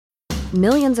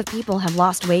Millions of people have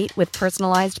lost weight with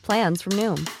personalized plans from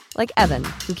Noom. Like Evan,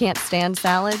 who can't stand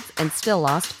salads and still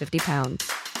lost 50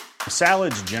 pounds.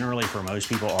 Salads generally for most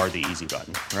people are the easy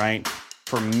button, right?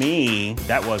 For me,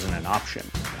 that wasn't an option.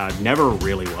 I never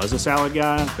really was a salad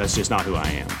guy. That's just not who I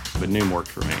am. But Noom worked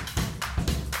for me.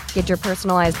 Get your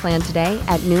personalized plan today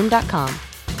at Noom.com.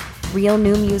 Real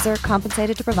Noom user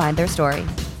compensated to provide their story.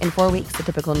 In 4 weeks, the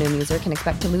typical Noom user can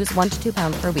expect to lose 1 to 2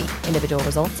 pounds per week. Individual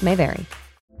results may vary.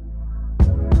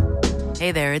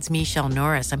 Hey there, it's Michelle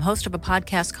Norris. I'm host of a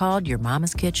podcast called Your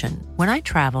Mama's Kitchen. When I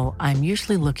travel, I'm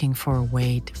usually looking for a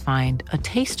way to find a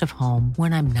taste of home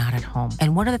when I'm not at home.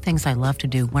 And one of the things I love to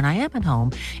do when I am at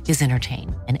home is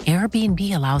entertain. And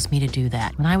Airbnb allows me to do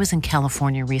that. When I was in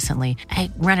California recently, I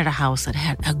rented a house that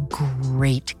had a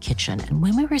great kitchen. And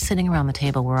when we were sitting around the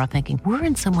table, we're all thinking, we're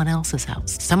in someone else's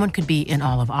house. Someone could be in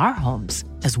all of our homes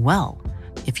as well.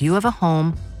 If you have a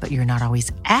home, but you're not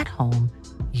always at home,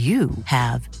 you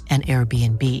have an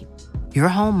Airbnb. Your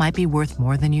home might be worth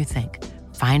more than you think.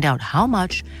 Find out how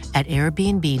much at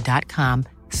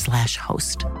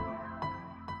airbnb.com/host.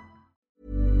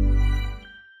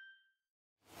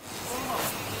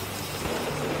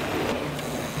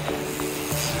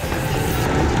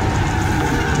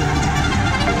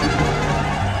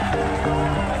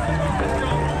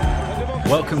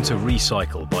 Welcome to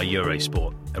Recycle by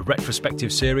Eurosport, a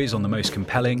retrospective series on the most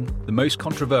compelling, the most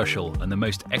controversial, and the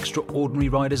most extraordinary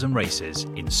riders and races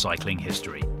in cycling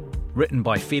history. Written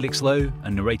by Felix Lowe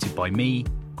and narrated by me,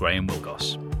 Graham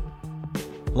Wilgoss.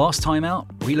 Last time out,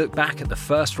 we look back at the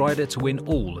first rider to win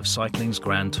all of cycling's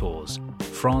Grand Tours,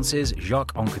 France's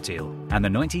Jacques Anquetil, and the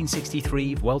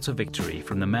 1963 Vuelta victory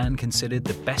from the man considered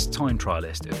the best time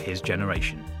trialist of his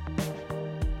generation.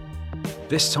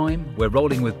 This time, we're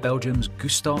rolling with Belgium's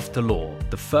Gustave Delors,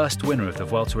 the first winner of the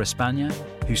Vuelta a España,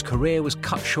 whose career was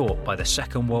cut short by the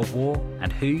Second World War,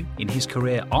 and who, in his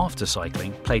career after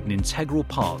cycling, played an integral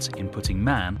part in putting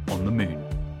man on the moon.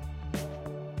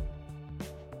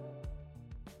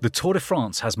 The Tour de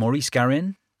France has Maurice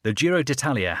Garin, the Giro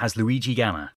d'Italia has Luigi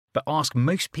Ganna, but ask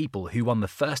most people who won the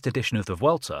first edition of the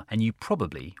Vuelta and you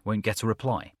probably won't get a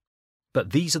reply. But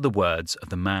these are the words of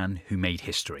the man who made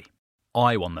history.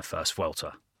 I won the first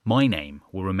Vuelta. My name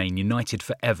will remain united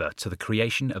forever to the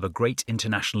creation of a great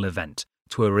international event,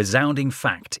 to a resounding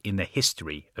fact in the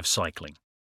history of cycling.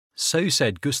 So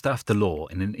said Gustave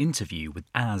Delors in an interview with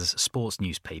AS sports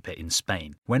newspaper in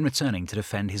Spain when returning to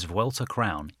defend his Vuelta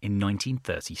crown in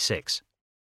 1936.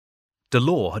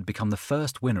 Delors had become the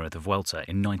first winner of the Vuelta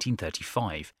in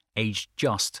 1935, aged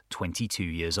just 22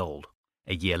 years old.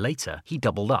 A year later, he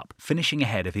doubled up, finishing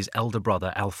ahead of his elder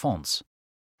brother Alphonse.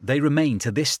 They remain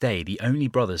to this day the only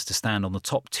brothers to stand on the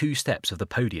top 2 steps of the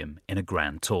podium in a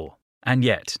Grand Tour. And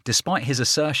yet, despite his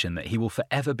assertion that he will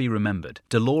forever be remembered,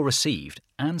 Delors received,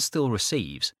 and still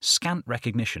receives, scant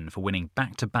recognition for winning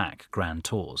back-to-back Grand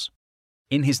Tours.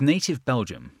 In his native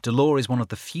Belgium, Delors is one of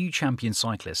the few champion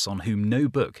cyclists on whom no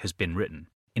book has been written.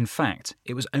 In fact,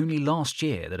 it was only last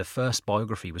year that a first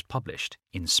biography was published,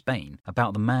 in Spain,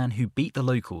 about the man who beat the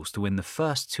locals to win the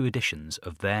first 2 editions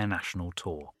of their national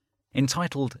tour.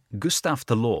 Entitled Gustave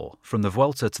Delors, From the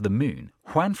Vuelta to the Moon,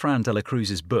 Juan Fran de la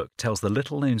Cruz's book tells the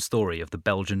little-known story of the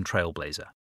Belgian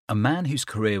trailblazer, a man whose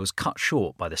career was cut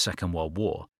short by the Second World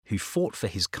War, who fought for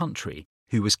his country,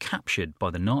 who was captured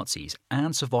by the Nazis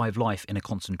and survived life in a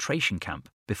concentration camp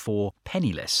before,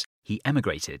 penniless, he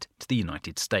emigrated to the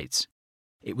United States.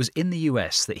 It was in the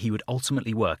US that he would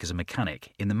ultimately work as a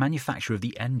mechanic in the manufacture of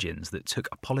the engines that took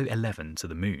Apollo 11 to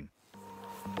the moon.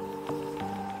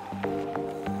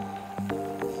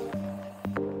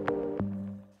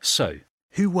 So,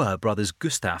 who were brothers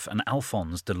Gustave and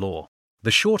Alphonse Delors? The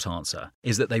short answer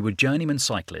is that they were journeyman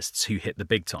cyclists who hit the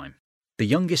big time. The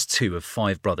youngest 2 of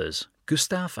 5 brothers,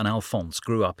 Gustave and Alphonse,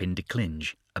 grew up in De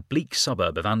Klinge, a bleak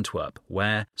suburb of Antwerp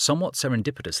where, somewhat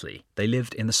serendipitously, they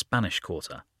lived in the Spanish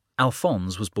Quarter.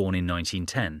 Alphonse was born in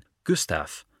 1910,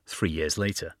 Gustave 3 years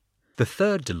later. The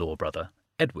third Delors brother,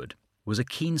 Edward, was a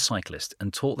keen cyclist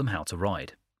and taught them how to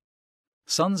ride.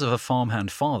 Sons of a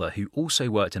farmhand father who also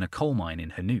worked in a coal mine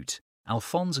in Hainaut,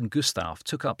 Alphonse and Gustave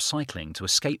took up cycling to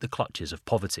escape the clutches of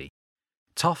poverty.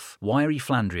 Tough, wiry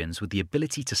Flandrians with the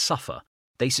ability to suffer,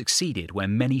 they succeeded where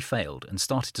many failed and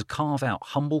started to carve out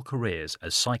humble careers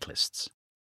as cyclists.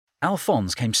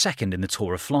 Alphonse came second in the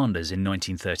Tour of Flanders in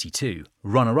 1932,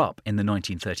 runner-up in the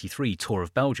 1933 Tour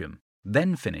of Belgium,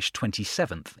 then finished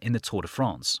 27th in the Tour de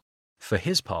France. For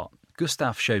his part,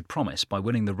 Gustave showed promise by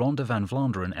winning the Ronde van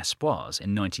Vlaanderen Espoirs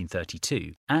in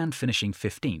 1932 and finishing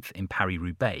 15th in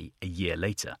Paris-Roubaix a year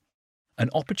later. An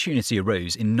opportunity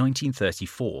arose in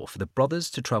 1934 for the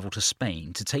brothers to travel to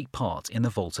Spain to take part in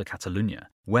the Volta a Catalunya,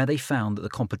 where they found that the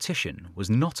competition was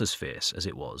not as fierce as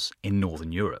it was in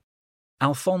Northern Europe.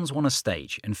 Alphonse won a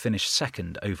stage and finished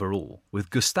second overall, with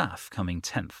Gustave coming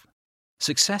 10th.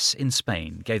 Success in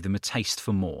Spain gave them a taste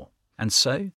for more, and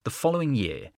so, the following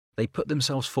year, they put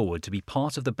themselves forward to be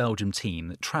part of the Belgium team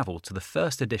that travelled to the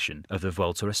first edition of the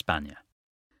Vuelta a España.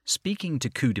 Speaking to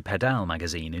Coup de Pedal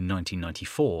magazine in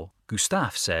 1994,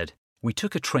 Gustave said, "We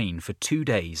took a train for 2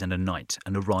 days and a night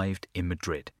and arrived in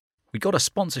Madrid. We got a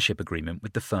sponsorship agreement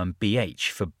with the firm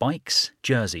BH for bikes,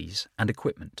 jerseys and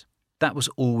equipment. That was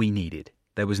all we needed.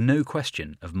 There was no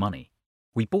question of money.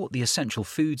 We bought the essential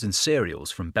foods and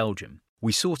cereals from Belgium.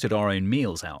 We sorted our own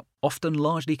meals out, often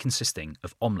largely consisting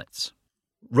of omelettes."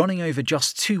 Running over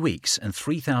just 2 weeks and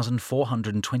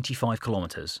 3,425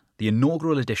 kilometres, the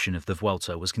inaugural edition of the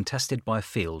Vuelta was contested by a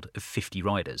field of 50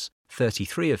 riders,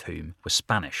 33 of whom were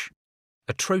Spanish.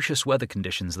 Atrocious weather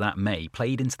conditions that May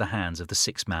played into the hands of the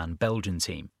six-man Belgian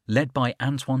team, led by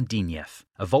Antoine Dignef,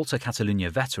 a Volta a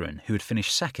Catalunya veteran who had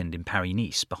finished second in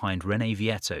Paris-Nice behind René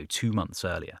Vieto 2 months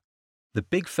earlier. The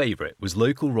big favourite was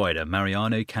local rider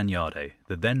Mariano Cañado,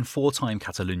 the then 4-time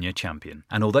Catalunya champion,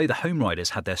 and although the home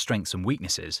riders had their strengths and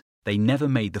weaknesses, they never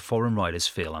made the foreign riders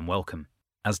feel unwelcome.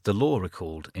 As Delors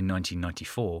recalled in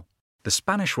 1994, "The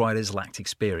Spanish riders lacked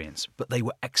experience, but they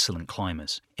were excellent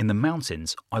climbers. In the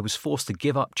mountains, I was forced to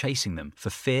give up chasing them for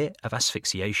fear of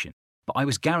asphyxiation, but I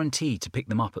was guaranteed to pick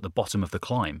them up at the bottom of the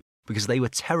climb because they were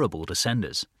terrible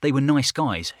descenders. They were nice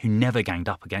guys who never ganged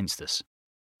up against us."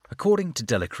 According to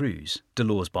De la Cruz,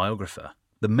 Delors' biographer,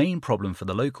 the main problem for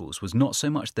the locals was not so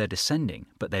much their descending,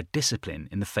 but their discipline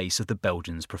in the face of the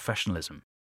Belgians' professionalism.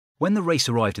 When the race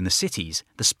arrived in the cities,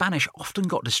 the Spanish often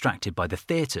got distracted by the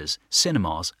theatres,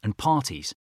 cinemas and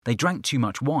parties. They drank too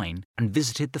much wine and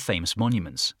visited the famous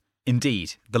monuments.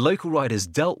 Indeed, the local riders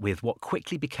dealt with what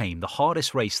quickly became the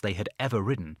hardest race they had ever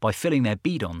ridden by filling their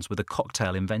bidons with a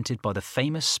cocktail invented by the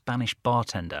famous Spanish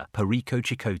bartender Perico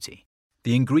Chicote.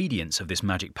 The ingredients of this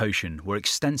magic potion were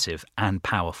extensive and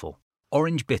powerful.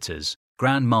 Orange bitters,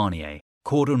 Grand Marnier,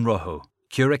 Cordon Rojo,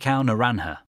 Curacao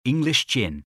Naranja, English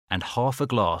gin, and half a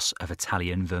glass of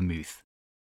Italian vermouth.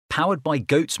 Powered by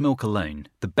goat's milk alone,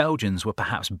 the Belgians were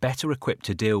perhaps better equipped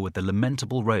to deal with the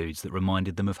lamentable roads that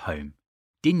reminded them of home.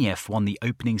 Dignef won the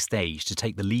opening stage to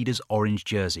take the leader's orange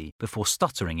jersey before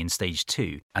stuttering in stage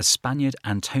 2 as Spaniard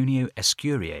Antonio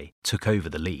Escurier took over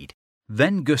the lead.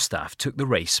 Then Gustave took the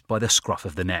race by the scruff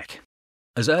of the neck.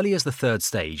 "As early as the 3rd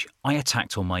stage, I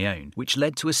attacked on my own, which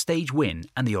led to a stage win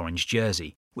and the orange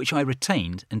jersey, which I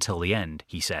retained until the end,"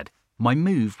 he said. "My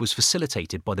move was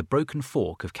facilitated by the broken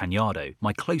fork of Cañado,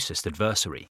 my closest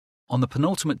adversary. On the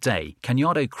penultimate day,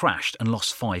 Cañado crashed and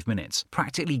lost 5 minutes,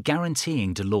 practically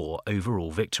guaranteeing Delors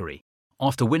overall victory.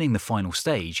 After winning the final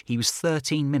stage, he was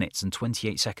 13 minutes and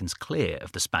 28 seconds clear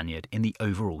of the Spaniard in the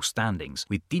overall standings,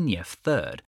 with Dignef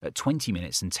 3rd at 20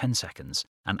 minutes and 10 seconds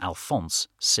and Alphonse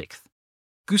 6th.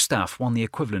 Gustave won the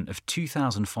equivalent of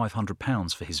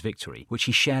 £2,500 for his victory, which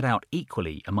he shared out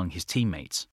equally among his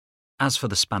teammates. As for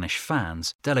the Spanish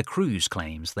fans, De la Cruz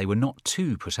claims they were not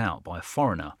too put out by a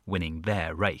foreigner winning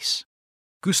their race.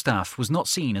 Gustave was not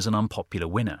seen as an unpopular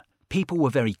winner. People were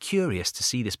very curious to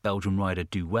see this Belgian rider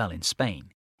do well in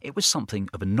Spain. It was something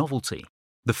of a novelty.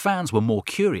 The fans were more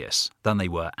curious than they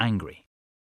were angry.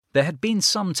 There had been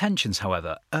some tensions,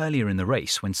 however, earlier in the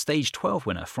race when stage 12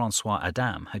 winner François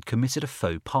Adam had committed a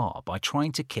faux pas by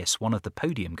trying to kiss one of the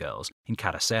podium girls in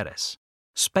Caceres.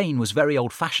 Spain was very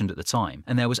old-fashioned at the time,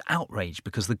 and there was outrage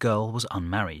because the girl was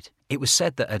unmarried. It was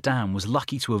said that Adam was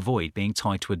lucky to avoid being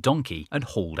tied to a donkey and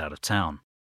hauled out of town.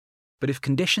 But if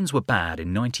conditions were bad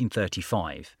in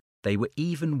 1935, they were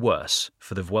even worse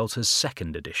for the Vuelta's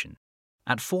 2nd edition.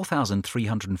 At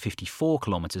 4,354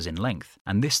 kilometres in length,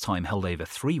 and this time held over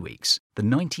 3 weeks, the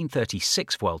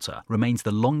 1936 Vuelta remains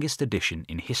the longest edition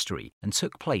in history and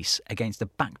took place against a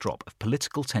backdrop of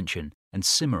political tension and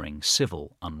simmering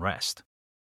civil unrest.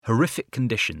 Horrific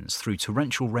conditions through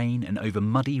torrential rain and over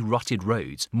muddy, rutted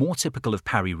roads, more typical of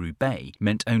Paris-Roubaix,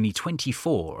 meant only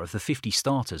 24 of the 50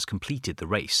 starters completed the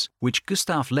race, which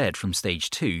Gustave led from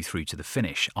stage 2 through to the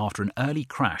finish after an early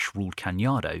crash ruled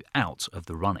Cañado out of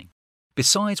the running.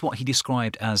 Besides what he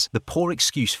described as the poor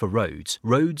excuse for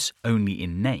roads only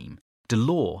in name,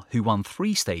 Delors, who won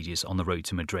 3 stages on the road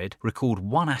to Madrid, recalled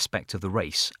one aspect of the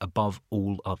race above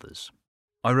all others.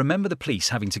 "I remember the police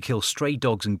having to kill stray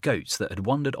dogs and goats that had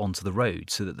wandered onto the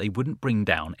road so that they wouldn't bring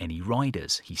down any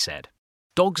riders," he said.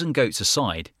 Dogs and goats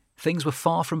aside, things were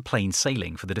far from plain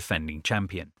sailing for the defending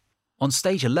champion. On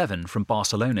stage 11 from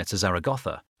Barcelona to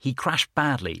Zaragoza, he crashed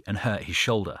badly and hurt his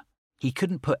shoulder. He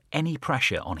couldn't put any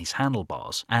pressure on his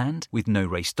handlebars, and with no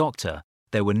race doctor,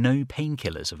 there were no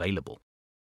painkillers available.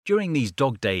 During these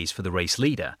dog days for the race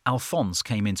leader, Alphonse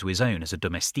came into his own as a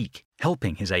domestique,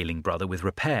 helping his ailing brother with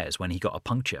repairs when he got a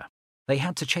puncture. They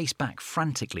had to chase back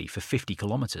frantically for 50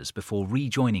 kilometres before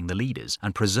rejoining the leaders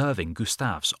and preserving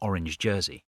Gustave's orange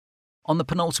jersey. On the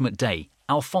penultimate day,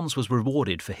 Alphonse was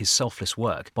rewarded for his selfless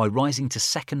work by rising to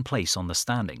second place on the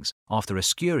standings after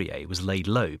Escurier was laid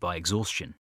low by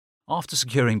exhaustion. After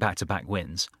securing back-to-back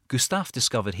wins, Gustave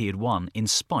discovered he had won in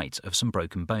spite of some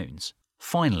broken bones.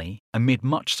 Finally, amid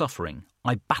much suffering,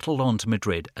 I battled on to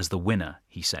Madrid as the winner,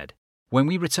 he said. When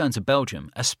we returned to Belgium,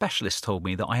 a specialist told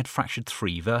me that I had fractured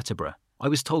 3 vertebrae. I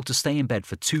was told to stay in bed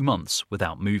for 2 months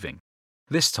without moving.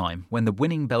 This time, when the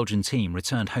winning Belgian team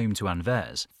returned home to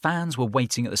Anvers, fans were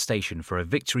waiting at the station for a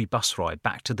victory bus ride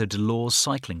back to the Delors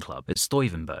Cycling Club at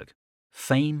Stuyvenberg.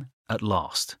 Fame at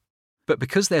last. But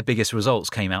because their biggest results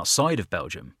came outside of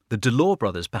Belgium, the Delors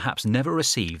brothers perhaps never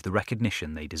received the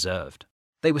recognition they deserved.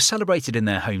 They were celebrated in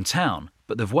their hometown,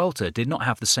 but the Vuelta did not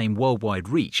have the same worldwide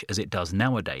reach as it does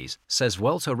nowadays, says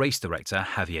Vuelta race director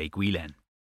Javier Guillen.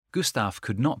 Gustave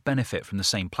could not benefit from the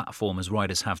same platform as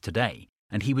riders have today,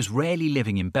 and he was rarely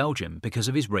living in Belgium because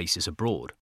of his races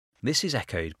abroad. This is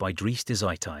echoed by Dries de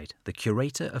Zuytide, the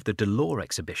curator of the Delors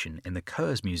exhibition in the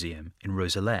Keurs Museum in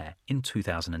Roeselare in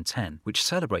 2010, which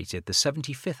celebrated the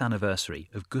 75th anniversary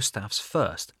of Gustave's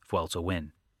first Vuelta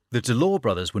win. The Delors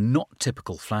brothers were not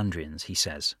typical Flandrians, he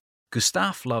says.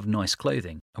 Gustave loved nice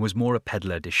clothing and was more a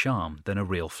peddler de charme than a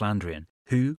real Flandrian,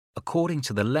 who, according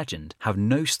to the legend, have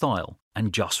no style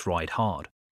and just ride hard.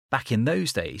 Back in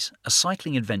those days, a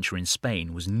cycling adventure in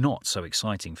Spain was not so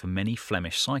exciting for many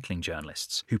Flemish cycling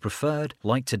journalists, who preferred,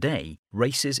 like today,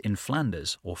 races in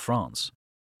Flanders or France.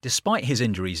 Despite his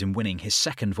injuries in winning his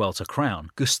second Vuelta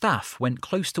crown, Gustave went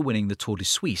close to winning the Tour de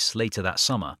Suisse later that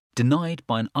summer, denied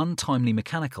by an untimely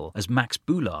mechanical as Max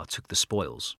Boulard took the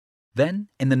spoils. Then,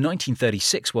 in the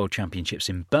 1936 World Championships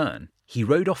in Bern, he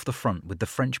rode off the front with the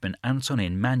Frenchman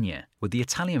Antonin Magnier, with the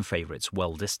Italian favourites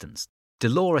well distanced.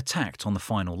 Delors attacked on the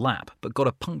final lap, but got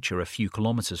a puncture a few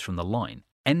kilometres from the line,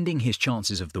 ending his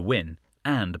chances of the win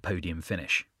and a podium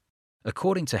finish.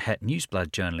 According to Het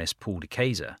Nieuwsblad journalist Paul de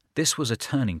Keyser, this was a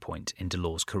turning point in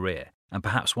Delors' career, and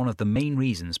perhaps one of the main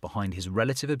reasons behind his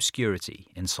relative obscurity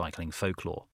in cycling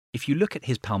folklore. If you look at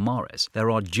his palmarès,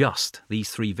 there are just these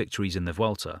 3 victories in the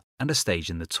Vuelta and a stage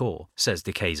in the Tour, says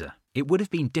de Keyser. It would have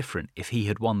been different if he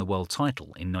had won the world title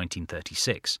in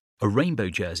 1936. A rainbow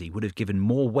jersey would have given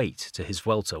more weight to his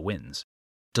Vuelta wins.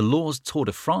 Delors' Tour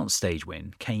de France stage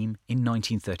win came in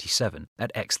 1937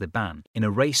 at Aix-les-Bains, in a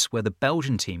race where the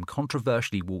Belgian team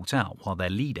controversially walked out while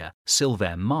their leader,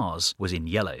 Sylvain Mars, was in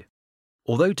yellow.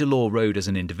 Although Delors rode as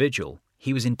an individual,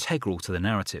 he was integral to the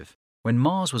narrative. When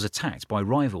Mars was attacked by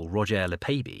rival Roger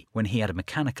Lepage when he had a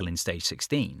mechanical in stage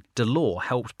 16, Delors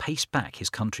helped pace back his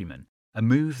countryman, a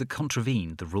move that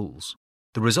contravened the rules.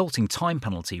 The resulting time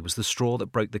penalty was the straw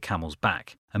that broke the camel's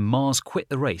back, and Mars quit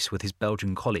the race with his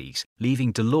Belgian colleagues,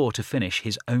 leaving Delors to finish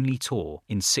his only Tour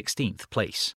in 16th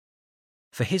place.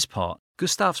 For his part,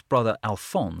 Gustave's brother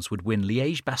Alphonse would win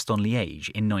Liège-Bastogne-Liège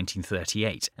in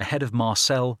 1938, ahead of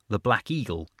Marcel the Black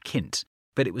Eagle Kint,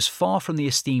 but it was far from the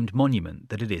esteemed monument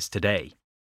that it is today.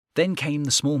 Then came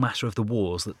the small matter of the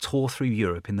wars that tore through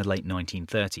Europe in the late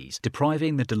 1930s,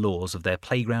 depriving the Delors of their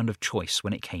playground of choice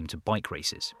when it came to bike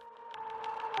races.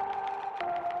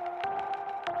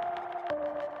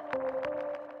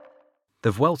 The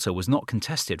Vuelta was not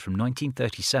contested from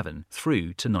 1937 through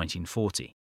to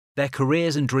 1940. Their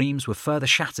careers and dreams were further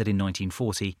shattered in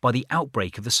 1940 by the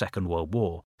outbreak of the Second World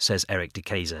War, says Eric de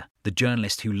Keyser, the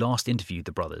journalist who last interviewed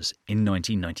the brothers in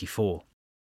 1994.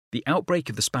 The outbreak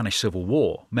of the Spanish Civil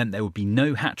War meant there would be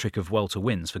no hat-trick of Vuelta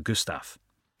wins for Gustave.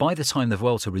 By the time the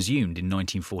Vuelta resumed in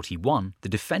 1941, the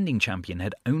defending champion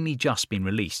had only just been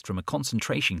released from a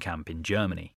concentration camp in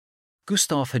Germany.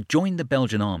 Gustave had joined the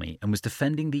Belgian army and was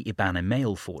defending the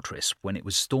Ibanez fortress when it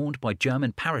was stormed by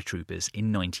German paratroopers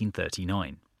in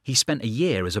 1939. He spent a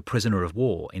year as a prisoner of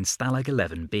war in Stalag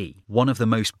 11B, one of the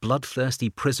most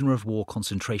bloodthirsty prisoner of war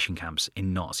concentration camps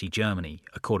in Nazi Germany,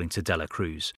 according to Dela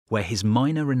Cruz, where his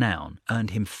minor renown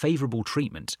earned him favourable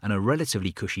treatment and a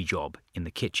relatively cushy job in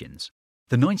the kitchens.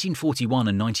 The 1941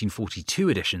 and 1942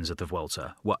 editions of the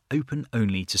Vuelta were open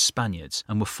only to Spaniards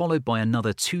and were followed by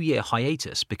another 2-year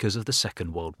hiatus because of the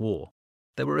Second World War.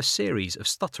 There were a series of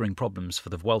stuttering problems for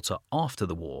the Vuelta after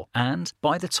the war, and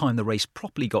by the time the race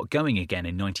properly got going again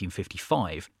in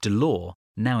 1955, Delors,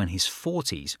 now in his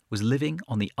 40s, was living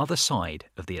on the other side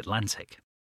of the Atlantic.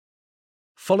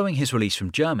 Following his release from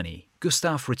Germany,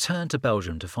 Gustave returned to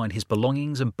Belgium to find his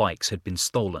belongings and bikes had been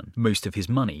stolen, most of his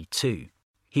money too.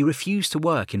 He refused to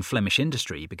work in Flemish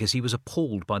industry because he was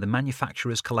appalled by the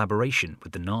manufacturer's collaboration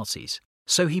with the Nazis.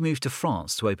 So he moved to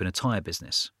France to open a tyre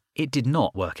business. It did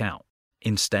not work out.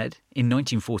 Instead, in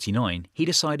 1949, he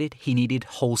decided he needed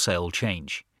wholesale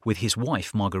change. With his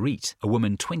wife Marguerite, a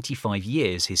woman 25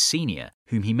 years his senior,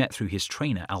 whom he met through his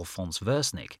trainer Alphonse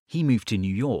Versnick, he moved to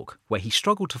New York, where he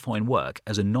struggled to find work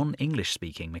as a non-English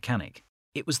speaking mechanic.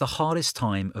 "It was the hardest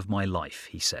time of my life,"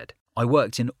 he said. "I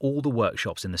worked in all the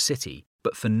workshops in the city,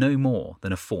 but for no more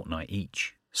than a fortnight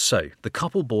each." So, the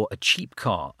couple bought a cheap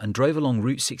car and drove along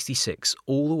Route 66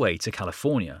 all the way to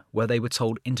California, where they were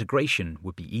told integration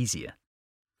would be easier.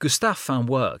 Gustave found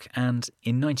work and,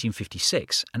 in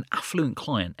 1956, an affluent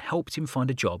client helped him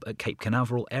find a job at Cape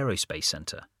Canaveral Aerospace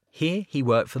Center. Here he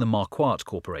worked for the Marquardt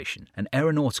Corporation, an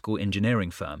aeronautical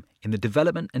engineering firm, in the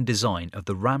development and design of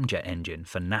the ramjet engine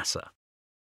for NASA.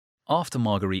 After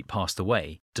Marguerite passed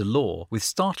away, Delors, with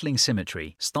startling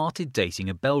symmetry, started dating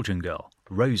a Belgian girl,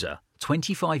 Rosa,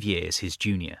 25 years his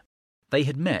junior. They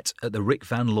had met at the Rick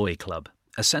Van Looy Club,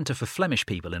 a centre for Flemish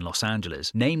people in Los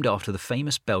Angeles, named after the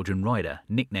famous Belgian rider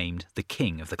nicknamed the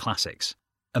King of the Classics.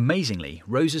 Amazingly,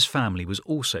 Rosa's family was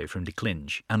also from De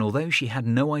Klinge, and although she had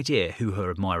no idea who her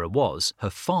admirer was, her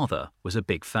father was a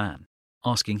big fan.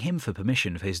 Asking him for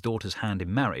permission for his daughter's hand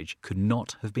in marriage could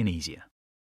not have been easier.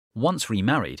 Once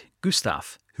remarried,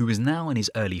 Gustave, who was now in his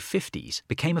early 50s,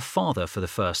 became a father for the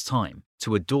first time,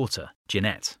 to a daughter,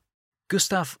 Jeanette.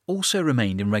 Gustave also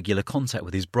remained in regular contact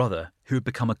with his brother, who had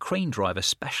become a crane driver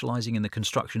specialising in the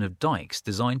construction of dikes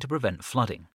designed to prevent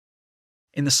flooding.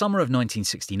 In the summer of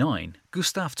 1969,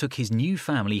 Gustave took his new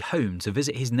family home to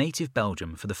visit his native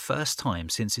Belgium for the first time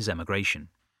since his emigration.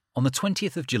 On the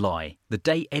 20th of July, the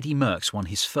day Eddy Merckx won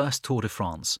his first Tour de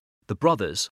France, the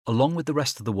brothers, along with the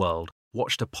rest of the world,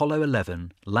 watched Apollo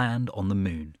 11 land on the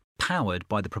moon, powered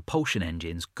by the propulsion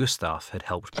engines Gustave had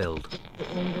helped build.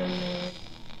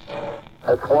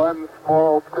 That's one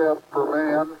small step for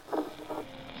man,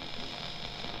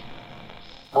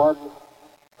 one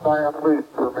giant leap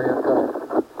for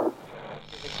mankind.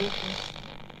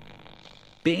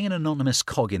 Being an anonymous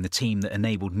cog in the team that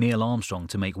enabled Neil Armstrong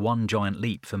to make one giant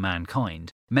leap for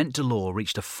mankind meant Delors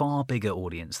reached a far bigger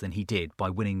audience than he did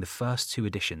by winning the first 2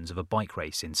 editions of a bike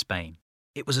race in Spain.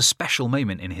 It was a special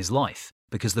moment in his life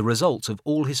because the results of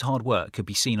all his hard work could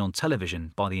be seen on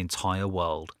television by the entire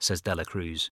world, says De La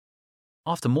Cruz.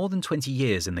 After more than 20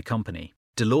 years in the company,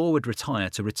 Delors would retire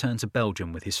to return to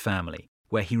Belgium with his family,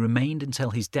 where he remained until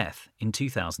his death in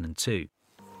 2002.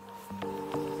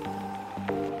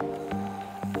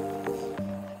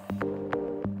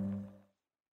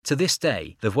 To this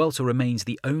day, the Vuelta remains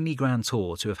the only Grand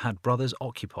Tour to have had brothers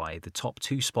occupy the top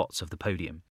 2 spots of the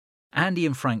podium. Andy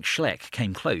and Frank Schleck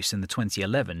came close in the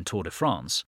 2011 Tour de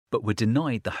France, but were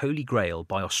denied the Holy Grail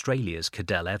by Australia's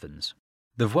Cadel Evans.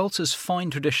 The Vuelta's fine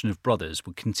tradition of brothers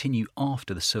would continue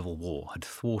after the Civil War had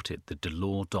thwarted the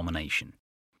Delors domination.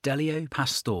 Delio,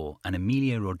 Pastor and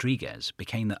Emilio Rodriguez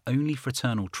became the only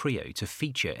fraternal trio to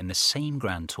feature in the same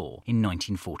Grand Tour in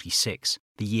 1946,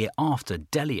 the year after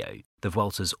Delio, the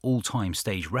Vuelta's all-time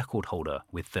stage record holder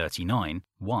with 39,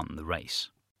 won the race.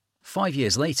 5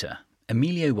 years later,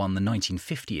 Emilio won the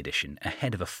 1950 edition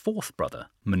ahead of a 4th brother,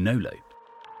 Manolo.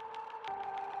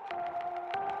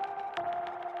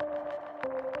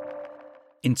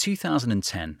 In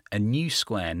 2010, a new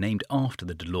square named after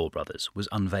the Delors brothers was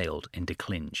unveiled in De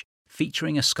Klinge,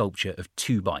 featuring a sculpture of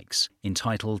 2 bikes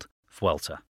entitled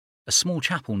Vuelta. A small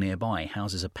chapel nearby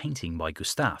houses a painting by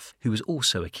Gustave, who was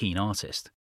also a keen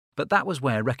artist. But that was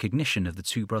where recognition of the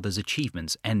 2 brothers'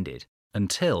 achievements ended,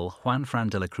 until Juan Fran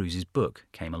de la Cruz's book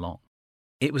came along.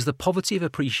 It was the poverty of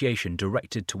appreciation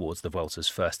directed towards the Vuelta's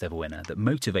first ever winner that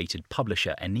motivated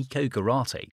publisher Enrico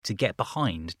Garate to get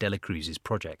behind de la Cruz's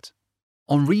project.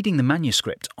 On reading the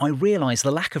manuscript, I realised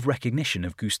the lack of recognition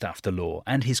of Gustave Delors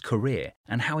and his career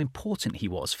and how important he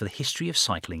was for the history of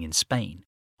cycling in Spain.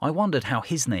 I wondered how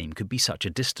his name could be such a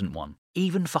distant one,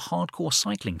 even for hardcore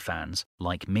cycling fans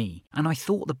like me, and I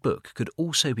thought the book could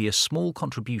also be a small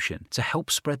contribution to help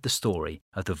spread the story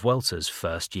of the Vuelta's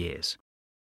first years.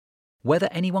 Whether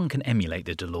anyone can emulate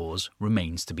the Delors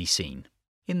remains to be seen.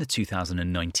 In the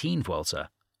 2019 Vuelta,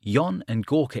 Jon and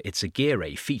Gorka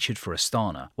Izagirre featured for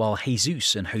Astana, while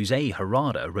Jesus and Jose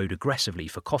Herrada rode aggressively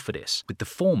for Cofidis, with the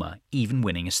former even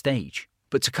winning a stage.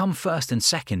 But to come first and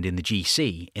second in the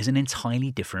GC is an entirely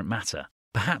different matter.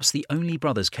 Perhaps the only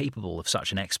brothers capable of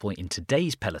such an exploit in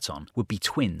today's peloton would be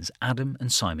twins Adam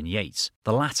and Simon Yates,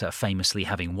 the latter famously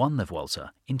having won the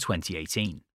Vuelta in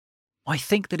 2018. I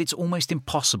think that it's almost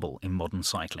impossible in modern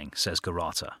cycling, says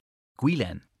Garata.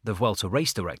 Guilain, the Vuelta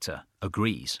race director,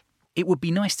 agrees. It would be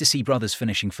nice to see brothers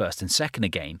finishing first and second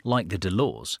again, like the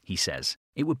Delors, he says.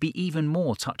 It would be even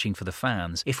more touching for the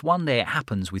fans if one day it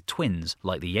happens with twins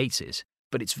like the Yateses,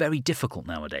 but it's very difficult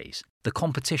nowadays. The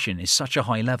competition is such a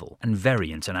high level and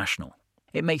very international.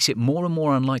 It makes it more and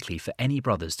more unlikely for any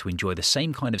brothers to enjoy the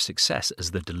same kind of success as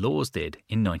the Delors did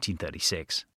in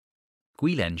 1936.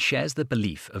 Guilain shares the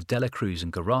belief of De la Cruz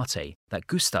and Garate that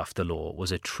Gustave Delors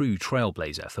was a true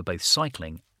trailblazer for both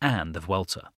cycling and the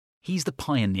Vuelta. He's the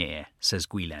pioneer, says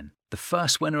Guilain, the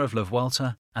first winner of La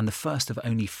Vuelta and the first of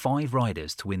only 5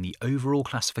 riders to win the overall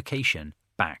classification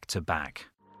back-to-back.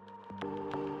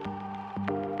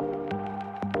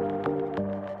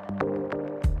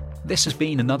 This has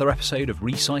been another episode of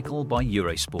Recycle by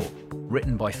Eurosport,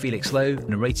 written by Felix Lowe,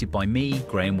 narrated by me,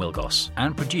 Graham Wilgoss,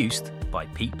 and produced by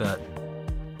Pete Burton.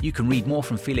 You can read more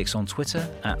from Felix on Twitter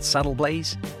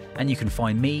 @Saddleblaze, and you can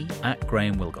find me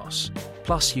 @Graham Wilgoss.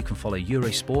 Plus, you can follow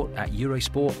Eurosport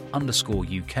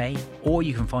 @Eurosport_UK, or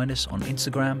you can find us on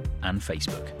Instagram and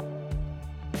Facebook.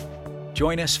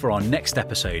 Join us for our next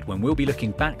episode when we'll be looking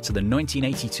back to the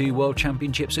 1982 World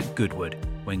Championships at Goodwood,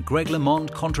 when Greg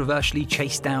LeMond controversially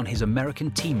chased down his American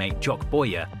teammate Jock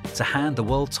Boyer to hand the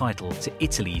world title to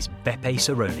Italy's Beppe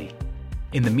Saroni.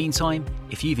 In the meantime,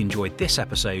 if you've enjoyed this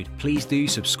episode, please do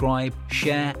subscribe,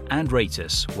 share, and rate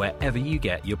us wherever you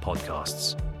get your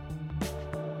podcasts.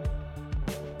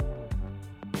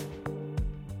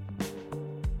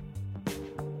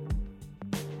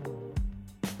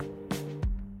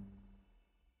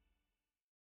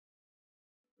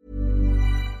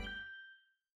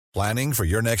 Planning for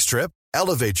your next trip?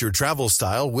 Elevate your travel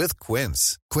style with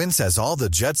Quince. Quince has all the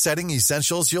jet-setting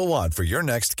essentials you'll want for your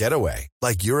next getaway,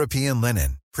 like European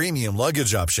linen, premium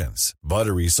luggage options,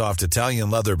 buttery soft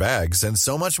Italian leather bags, and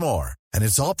so much more. And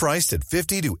it's all priced at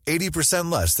 50 to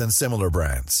 80% less than similar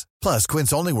brands. Plus,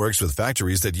 Quince only works with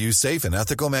factories that use safe and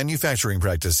ethical manufacturing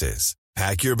practices.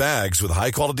 Pack your bags with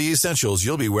high-quality essentials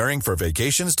you'll be wearing for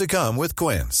vacations to come with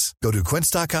Quince. Go to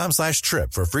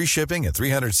quince.com/trip for free shipping and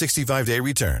 365-day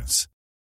returns.